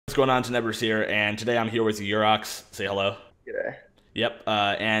What's going on? Tenebris here, and today I'm here with Erouax. Say hello. G'day. Yep,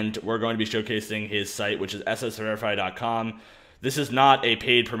 and we're going to be showcasing his site, which is SSVerify.com. This is not a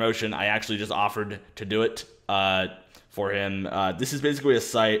paid promotion. I actually just offered to do it for him. This is basically a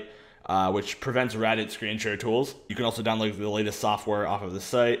site which prevents ratted screen share tools. You can also download the latest software off of the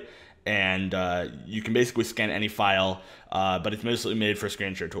site, and you can basically scan any file, but it's mostly made for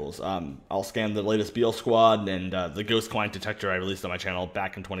screen share tools. I'll scan the latest BL Squad and the Ghost Client Detector I released on my channel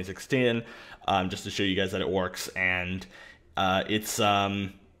back in 2016, just to show you guys that it works, and it's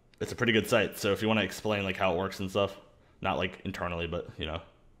a pretty good site. So if you want to explain like how it works and stuff, not like internally, but you know.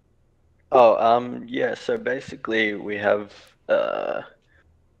 Yeah, so basically we have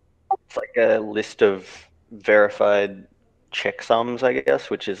it's like a list of verified checksums, I guess,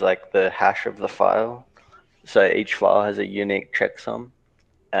 which is like the hash of the file. So each file has a unique checksum,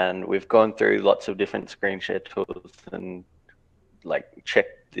 and we've gone through lots of different screen share tools and like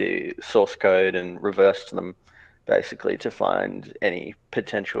checked the source code and reversed them basically to find any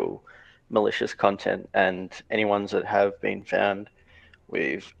potential malicious content, and any ones that have been found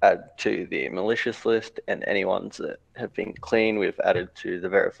we've added to the malicious list, and any ones that have been clean we've added to the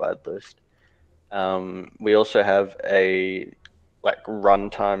verified list. We also have a like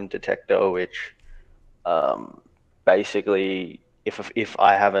runtime detector, which basically if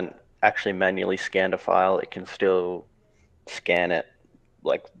I haven't actually manually scanned a file, it can still scan it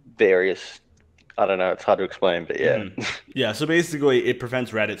like various, I don't know, it's hard to explain, but yeah. Yeah, so basically it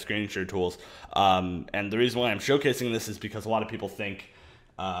prevents Reddit screen share tools. And the reason why I'm showcasing this is because a lot of people think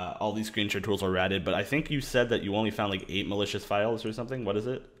all these screen share tools are ratted, but I think you said that you only found like 8 malicious files or something. What is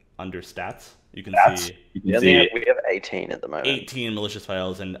it? Under stats, you can see We have 18 at the moment. 18 malicious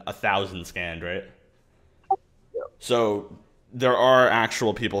files and 1,000 scanned, right? So there are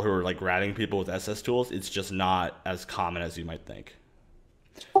actual people who are like ratting people with SS tools. It's just not as common as you might think.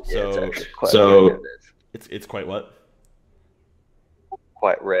 Yeah, It's quite what?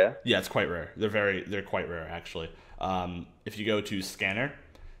 quite rare. Yeah, it's quite rare. They're quite rare actually. If you go to scanner,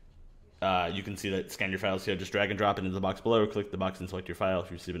 you can see that scan your files here. Just drag and drop it into the box below. Click the box and select your file if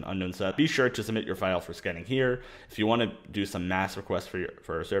you receive an unknown set. Be sure to submit your file for scanning here. If you want to do some mass requests for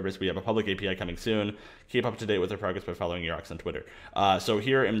our service, we have a public API coming soon. Keep up to date with our progress by following Erouax on Twitter. So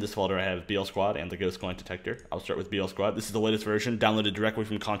here in this folder, I have BL Squad and the Ghost Client Detector. I'll start with BL Squad. This is the latest version, downloaded directly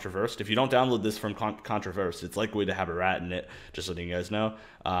from Controversed. If you don't download this from Controversed, it's likely to have a rat in it, just letting you guys know.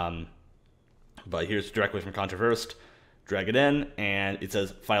 But here's directly from Controversed. Drag it in, and it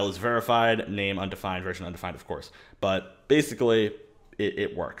says file is verified, name undefined, version undefined, of course. But basically,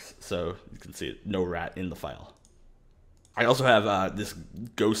 it works. So you can see it, no rat in the file. I also have this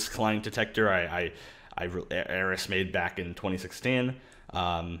Ghost Client Detector Eris made back in 2016.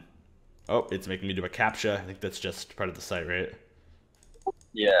 Oh, it's making me do a CAPTCHA. I think that's just part of the site, right?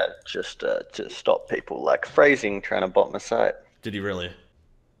 Yeah, just to stop people like phrasing trying to bot my site. Did he really?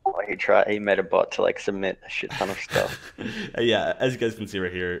 He made a bot to like submit a shit ton of stuff. Yeah, as you guys can see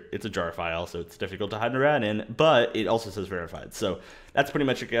right here, it's a jar file, so it's difficult to hide a rat in, but it also says verified. So that's pretty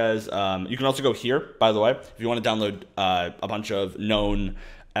much it, guys. You can also go here, by the way, if you want to download a bunch of known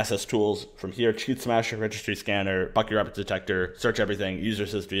SS tools from here: Cheat Smasher, Registry Scanner, Bucket Rapid Detector, Search Everything, User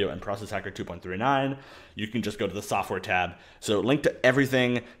Assist View, and Process Hacker 2.39. You can just go to the software tab. So link to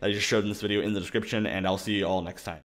everything that I just showed in this video in the description, and I'll see you all next time.